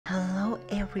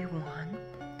everyone,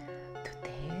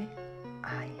 today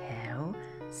I have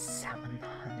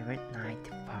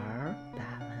 794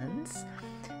 balance,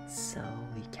 so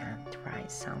we can try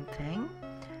something.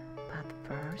 But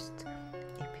first,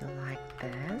 if you like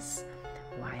this,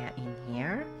 Vaya in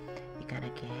here, you're gonna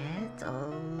get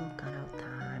all kind of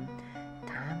time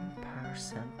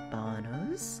 10%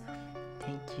 bonus.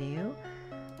 Thank you.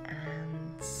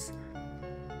 And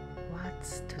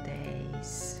what's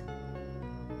today's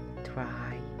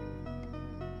try?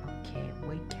 Okay,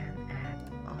 we can add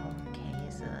all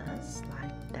cases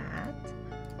like that,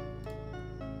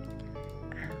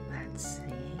 and let's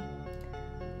see,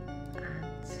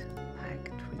 and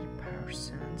like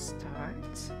 3%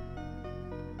 starts.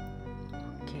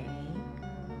 Okay,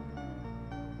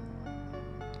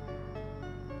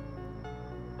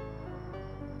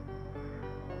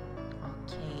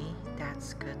 okay,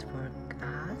 that's good for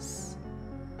us.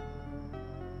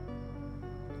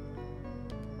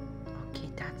 Okay,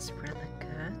 that's really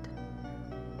good.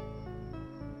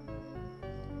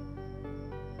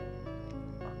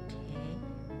 Okay.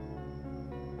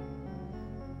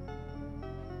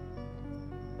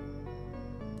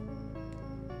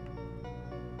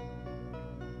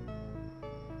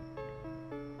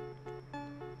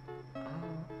 Oh,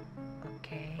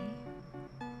 okay.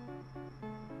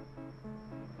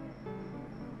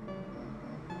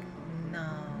 No.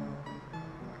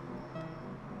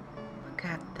 Look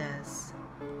at this.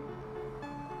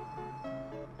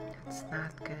 It's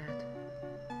not good.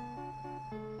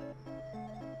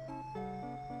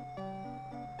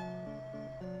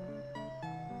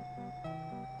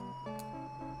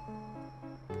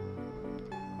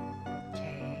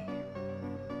 Okay.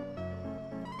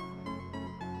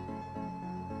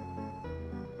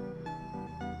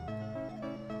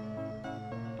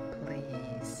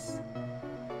 Please.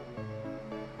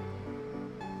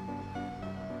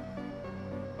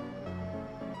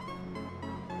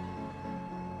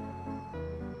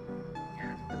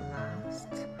 And we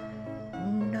lost.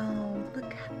 No,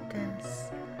 look at this.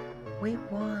 We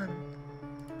won.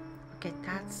 Okay,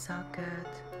 that's so good.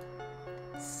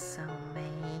 So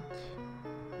make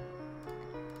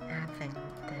having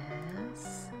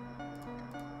this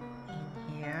in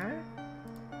here.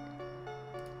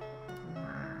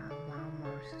 Wow, 1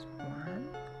 versus 1.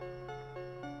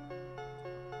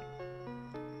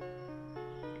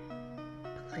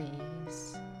 Please.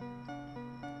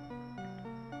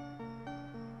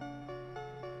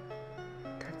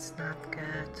 That's not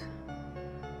good.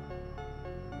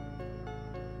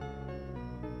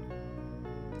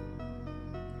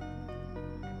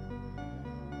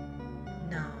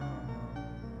 No,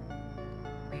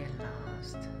 we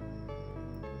lost.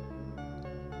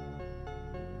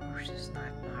 Ursus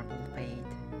not marble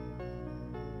fade.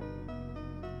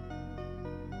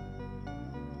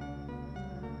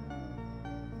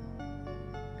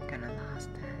 We're gonna lose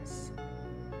this.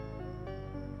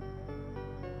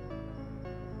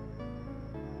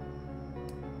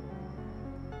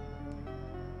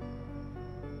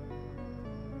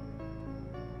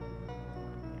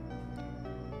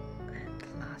 And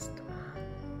last one.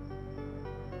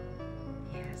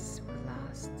 Yes, we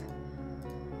lost.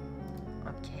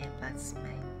 Okay, let's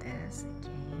make this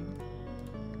again.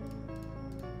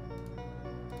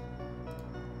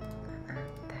 And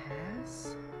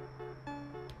this.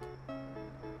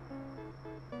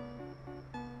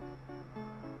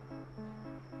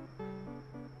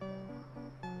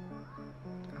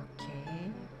 Okay.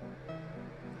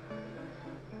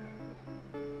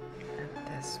 And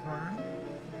this one.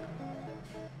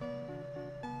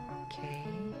 Okay.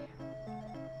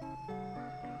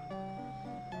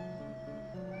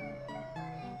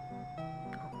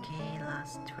 Okay,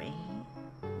 last 3.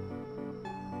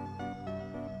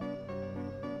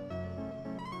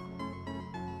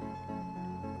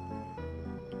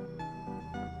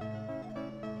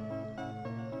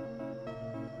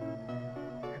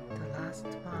 And the last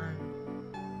one.